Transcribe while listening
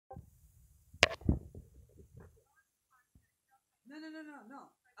No.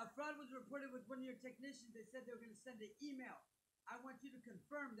 A fraud was reported with one of your technicians. They said they were going to send an email. I want you to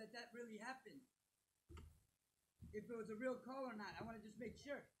confirm that that really happened. If it was a real call or not, I want to just make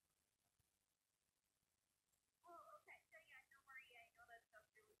sure.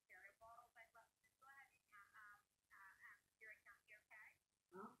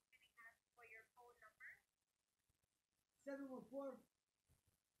 Huh? 714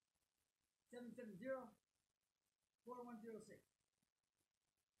 770 4106.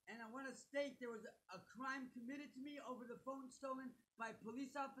 And I want to state there was a crime committed to me over the phone stolen by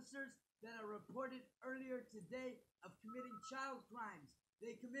police officers that are reported earlier today of committing child crimes.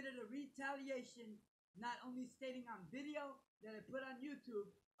 They committed a retaliation, not only stating on video that I put on YouTube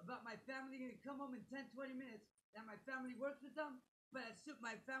about my family going to come home in 10, 20 minutes, that my family works with them, but as soon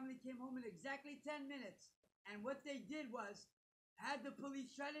my family came home in exactly 10 minutes. And what they did was had the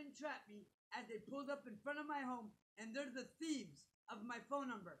police try to entrap me as they pulled up in front of my home, and they're the thieves of my phone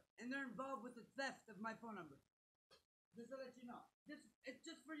number, and they're involved with the theft of my phone number. Just to let you know. It's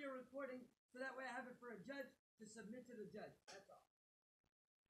just for your recording, so that way I have it for a judge to submit to the judge. That's all.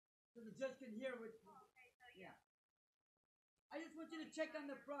 So the judge can hear what... Yeah. I just want you to check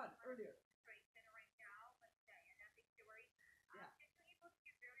on the fraud earlier. Yeah.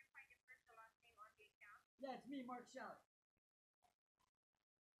 Yeah, it's me, Mark Shalley.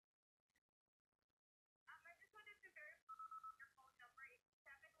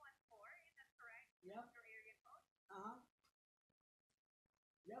 Yep. Uh-huh.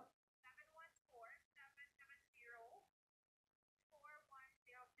 Yep.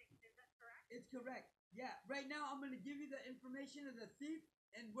 It's correct. Yeah. Right now, I'm going to give you the information of the thief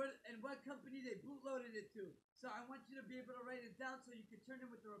and what company they bootloaded it to. So I want you to be able to write it down so you can turn it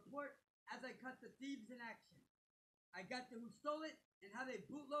with the report as I cut the thieves in action. I got who stole it and how they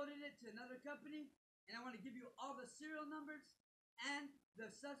bootloaded it to another company, and I want to give you all the serial numbers and the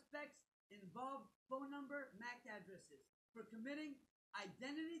suspects involved phone number, MAC addresses. For committing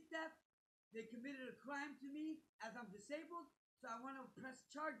identity theft, they committed a crime to me as I'm disabled, so I want to press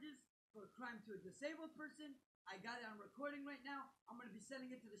charges for a crime to a disabled person. I got it on recording right now. I'm going to be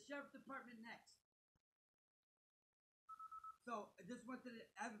sending it to the sheriff department next. So I just wanted to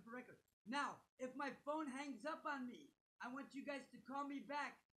have it for record. Now, if my phone hangs up on me, I want you guys to call me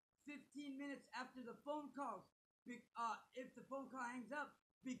back 15 minutes after the phone calls. If the phone call hangs up,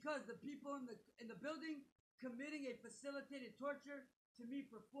 because the people in the building committing a facilitated torture to me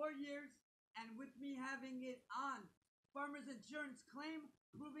for 4 years, and with me having it on farmers insurance claim,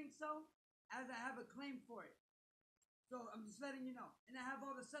 proving so, as I have a claim for it. So I'm just letting you know. And I have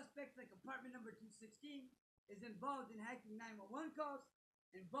all the suspects, like apartment number 216 is involved in hacking 911 calls,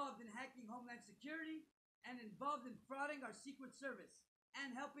 involved in hacking Homeland Security, and involved in frauding our Secret Service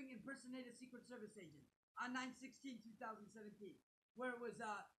and helping impersonate a Secret Service agent on 9/16/2017, where it was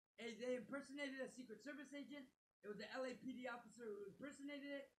they impersonated a Secret Service agent. It was the LAPD officer who impersonated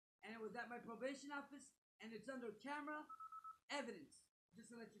it, and it was at my probation office, and it's under camera evidence,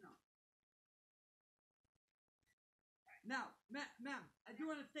 just to let you know. Now, ma'am, I do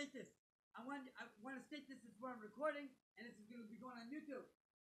want to state this. I want to state this is where I'm recording, and this is going to be going on YouTube.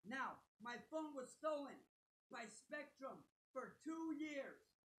 Now, my phone was stolen by Spectrum for 2 years.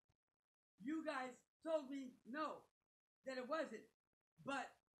 You guys told me no, that it wasn't. But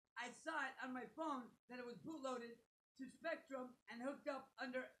I saw it on my phone that it was bootloaded to Spectrum and hooked up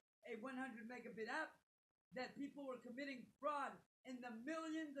under a 100 megabit app, that people were committing fraud in the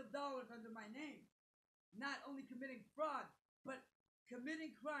millions of dollars under my name. Not only committing fraud, but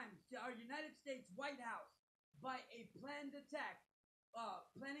committing crimes to our United States White House by a planned attack,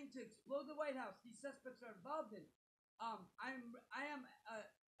 planning to explode the White House. These suspects are involved in. I am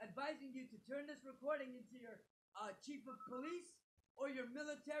advising you to turn this recording into your chief of police or your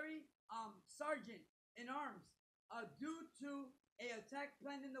military sergeant in arms, due to a attack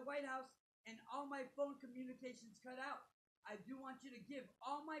planned in the White House and all my phone communications cut out. I do want you to give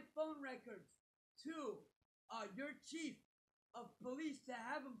all my phone records to your chief of police to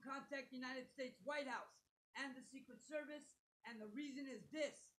have him contact the United States White House and the Secret Service. And the reason is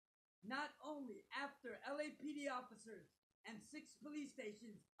this: not only after LAPD officers and 6 police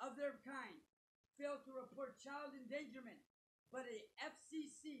stations of their kind failed to report child endangerment, but a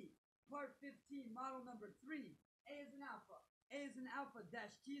FCC Part 15 model number 3, A as in Alpha,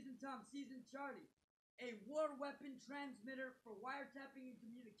 dash T as in Tom, C as in Charlie, a war weapon transmitter for wiretapping and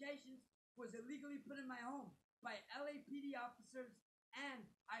communications was illegally put in my home by LAPD officers and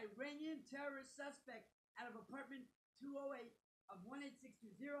Iranian terrorist suspect out of apartment 208 of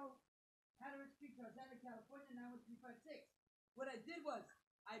 18620 Hatteras Street, Tarzana, California, 91356. What I did was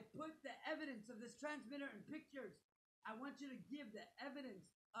I put the evidence of this transmitter and pictures I want you to give the evidence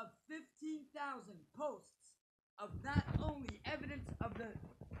of 15,000 posts of not only evidence of the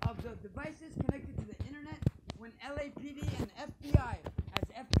devices connected to the internet when LAPD and FBI, as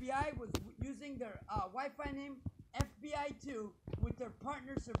FBI was using their Wi-Fi name FBI2 with their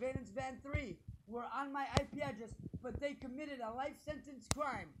partner Surveillance Van 3, were on my IP address, but they committed a life sentence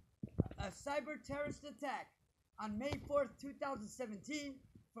crime, a cyber terrorist attack on May 4th, 2017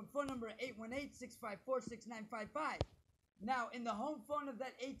 from phone number 818-654-6955. Now, in the home phone of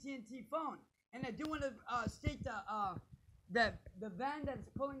that AT&T phone, and I do want to state the van that is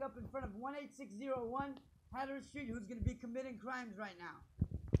pulling up in front of 18601 Hatteras Street, who's going to be committing crimes right now.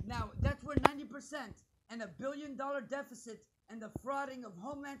 Now, that's where 90% and $1 billion deficit and the frauding of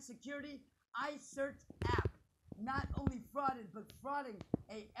Homeland Security iCert app not only frauded, but frauding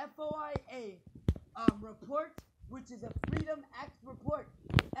a FOIA report, which is a Freedom Act report.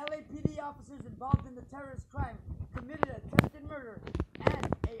 LAPD officers involved in the terrorist crime committed attempted murder and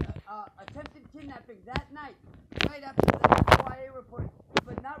attempted kidnapping that night, right after the FOIA report.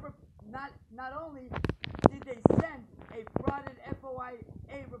 But not only did they send a frauded FOIA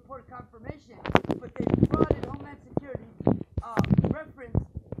report confirmation, but they frauded Homeland Security reference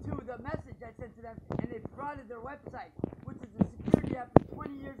to the message I sent to them, and they frauded their website, which is a security after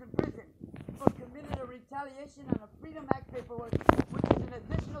 20 years in prison, but committed a retaliation on a Freedom Act paperwork, which is an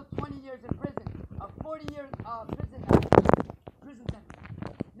additional 20 years in prison, a 40-year prison sentence.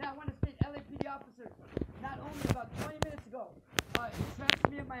 Now, I want to state LAPD officers, not only about 20 minutes ago, trashed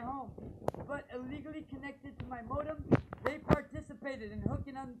me in my home, but illegally connected to my modem. They participated in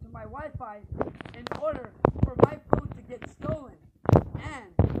hooking onto my Wi-Fi in order for my phone to get stolen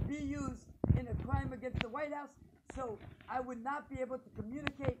and be used in a crime against the White House, so I would not be able to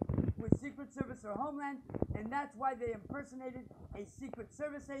communicate with Secret Service or Homeland, and that's why they impersonated a Secret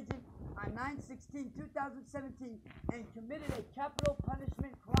Service agent on 9/16/2017 and committed a capital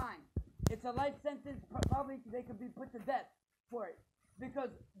punishment crime. It's a life sentence. Probably they could be put to death for it,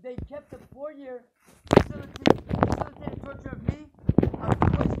 because they kept a 4-year facilitated torture of me, of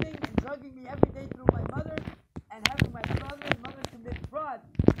poisoning and drugging me every day through my mother, and having my father and mother commit fraud.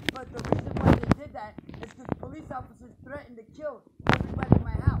 But the reason why they did that is because police officers threatened to kill everybody in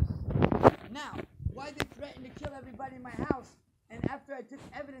my house. Now, why they threatened to kill everybody in my house, and after I took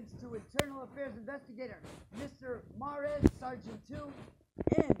evidence to Internal Affairs investigator Mr. Mares, Sergeant 2,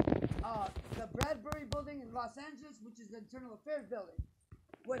 in the Bradbury building in Los Angeles, which is the Internal Affairs building.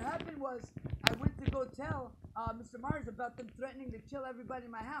 What happened was, I went to go tell Mr. Mars about them threatening to kill everybody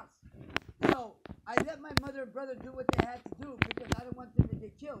in my house. So, I let my mother and brother do what they had to do because I didn't want them to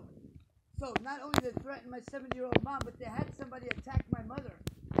get killed. So, not only did they threaten my 7-year-old mom, but they had somebody attack my mother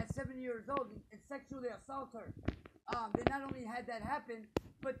at 7 years old and sexually assault her. They not only had that happen,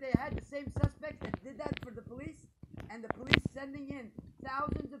 but they had the same suspects that did that for the police, and the police sending in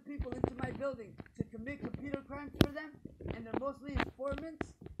thousands of people into my building to commit computer crimes for them, and they're mostly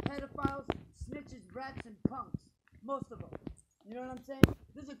informants, pedophiles, snitches, brats, and punks. Most of them. You know what I'm saying?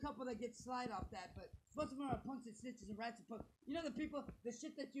 There's a couple that get slide off that, but most of them are punks and snitches and rats and punks. You know the people, the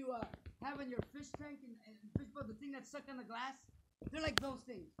shit that you have in your fish tank and fish bowl, the thing that's stuck on the glass? They're like those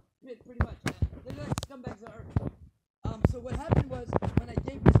things, pretty much. They're like scumbags of earth. So what happened was, when I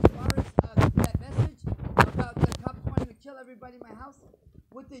gave Mr. Morris that message about the cops wanting to kill everybody in my house,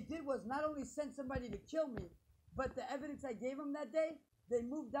 what they did was not only send somebody to kill me, but the evidence I gave them that day, they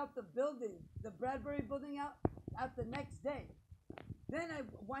moved out the building, the Bradbury building out the next day. Then I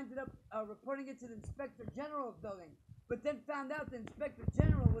winded up reporting it to the Inspector General building, but then found out the Inspector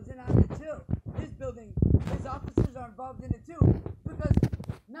General was in on it too. His building, his officers are involved in it too, because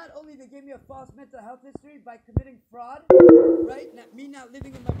not only they gave me a false mental health history by committing fraud, right? Me not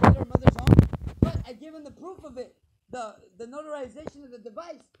living in my brother or mother's home, but I gave them the proof of it, the notarization of the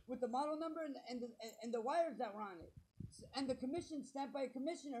device with the model number and the wires that were on it, and the commission stamped by a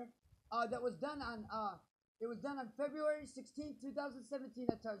commissioner that was done on it was done on February 16, 2017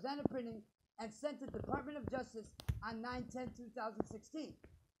 at Tarzana Printing and sent to the Department of Justice on 9/10/2016.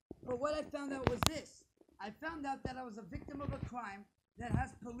 But what I found out was this. I found out that I was a victim of a crime that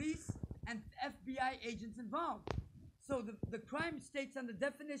has police and FBI agents involved. So the crime states on the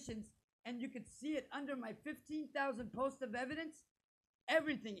definitions, and you can see it under my 15,000 posts of evidence,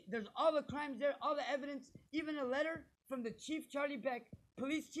 everything. There's all the crimes there, all the evidence, even a letter from the Chief Charlie Beck,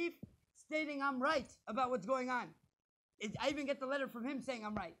 police chief, stating I'm right about what's going on. I even get the letter from him saying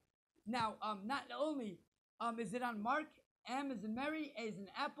I'm right. Now, not only is it on Mark, M is in Mary, A is in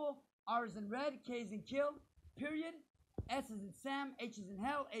Apple, R is in Red, K is in Kill, period, S is in Sam, H is in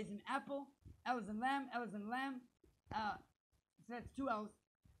Hell, A is in Apple, L is in Lamb, L is in Lamb, so that's 2 L's,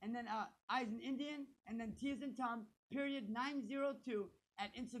 and then I as in Indian, and then T as in Tom, period 902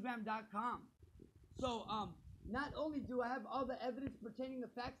 at Instagram.com. So, not only do I have all the evidence pertaining to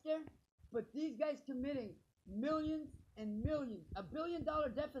facts there, but these guys committing millions and millions, $1 billion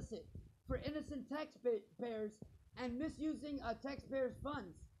deficit for innocent taxpayers and misusing taxpayers'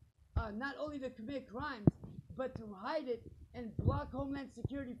 funds, not only to commit crimes, but to hide it and block Homeland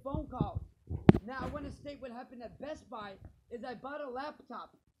Security phone calls. Now, I want to state what happened at Best Buy is I bought a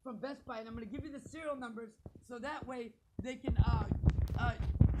laptop from Best Buy, and I'm going to give you the serial numbers so that way they can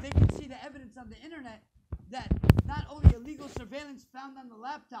see the evidence on the internet that not only illegal surveillance found on the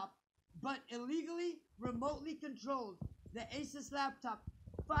laptop, but illegally remotely controlled the Asus laptop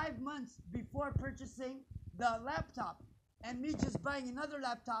 5 months before purchasing the laptop, and me just buying another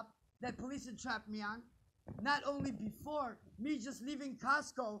laptop that police had trapped me on. Not only before me just leaving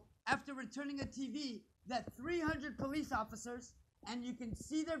Costco after returning a TV that 300 police officers, and you can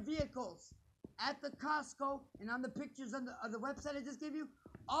see their vehicles at the Costco and on the pictures on the website I just gave you,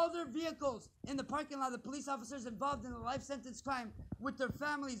 all their vehicles in the parking lot, the police officers involved in a life sentence crime with their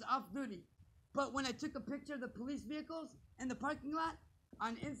families off duty. But when I took a picture of the police vehicles in the parking lot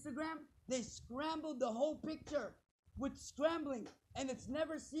on Instagram, they scrambled the whole picture with scrambling, and it's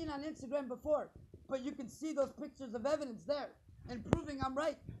never seen on Instagram before. But you can see those pictures of evidence there, and proving I'm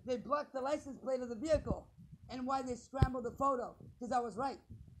right. They blocked the license plate of the vehicle, and why they scrambled the photo, because I was right.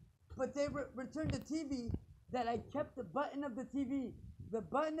 But they returned the TV that I kept the button of the TV. The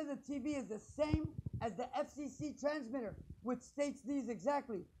button of the TV is the same as the FCC transmitter, which states these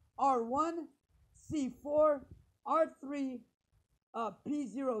exactly: R1, C4, R3,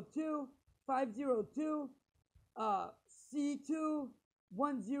 P02, 502, C2,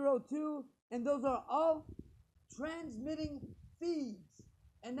 102, and those are all transmitting feeds.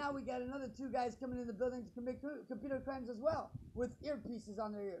 And now we got another 2 guys coming in the building to commit computer crimes as well, with earpieces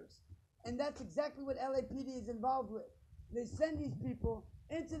on their ears. And that's exactly what LAPD is involved with. They send these people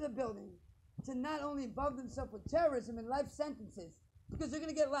into the building to not only involve themselves with terrorism and life sentences, because they're going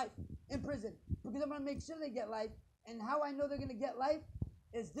to get life in prison, because I'm going to make sure they get life. And how I know they're going to get life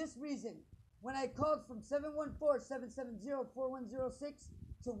is this reason. When I called from 714-770-4106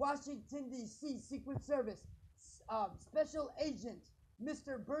 to Washington, D.C. Secret Service, Special Agent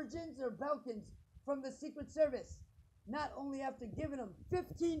Mr. Burgins or Belkins from the Secret Service, not only after giving them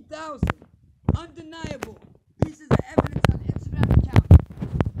 15,000 undeniable pieces of evidence on Instagram account,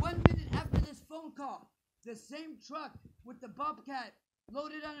 1 minute after this phone call, the same truck with the Bobcat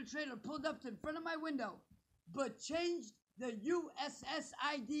loaded on a trailer pulled up in front of my window, but changed the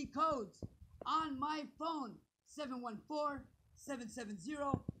USSID codes on my phone,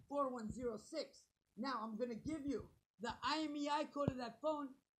 714-770-4106. Now I'm going to give you the IMEI code of that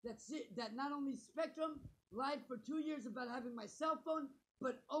phone that not only Spectrum lied for 2 years about having my cell phone,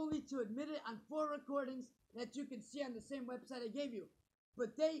 but only to admit it on 4 recordings that you can see on the same website I gave you.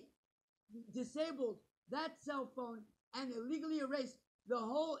 But they disabled that cell phone and illegally erased the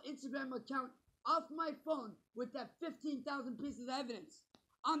whole Instagram account off my phone with that 15,000 pieces of evidence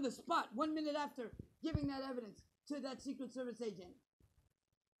on the spot, 1 minute after giving that evidence to that Secret Service agent.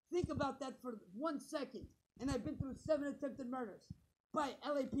 Think about that for 1 second. And I've been through 7 attempted murders by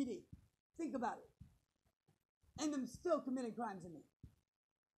LAPD. Think about it. And them still committing crimes in me.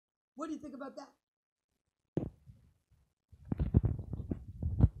 What do you think about that?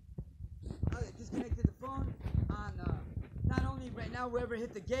 They disconnected the phone on, not only right now whoever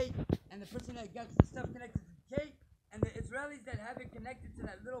hit the gate, and the person that got the stuff connected to the gate, and the Israelis that have it connected to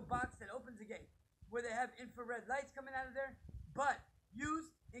that little box that opens the gate, where they have infrared lights coming out of there, but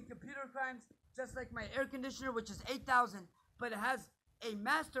used in computer crimes, just like my air conditioner, which is $8,000, but it has a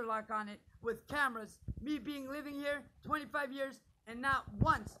master lock on it with cameras. Me living here 25 years and not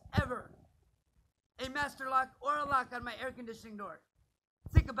once ever a master lock or a lock on my air conditioning door.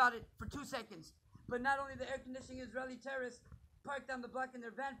 Think about it for 2 seconds. But not only the air conditioning Israeli terrorists parked down the block in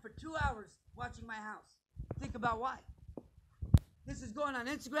their van for 2 hours watching my house. Think about why. This is going on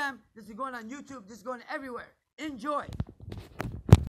Instagram. This is going on YouTube. This is going everywhere. Enjoy.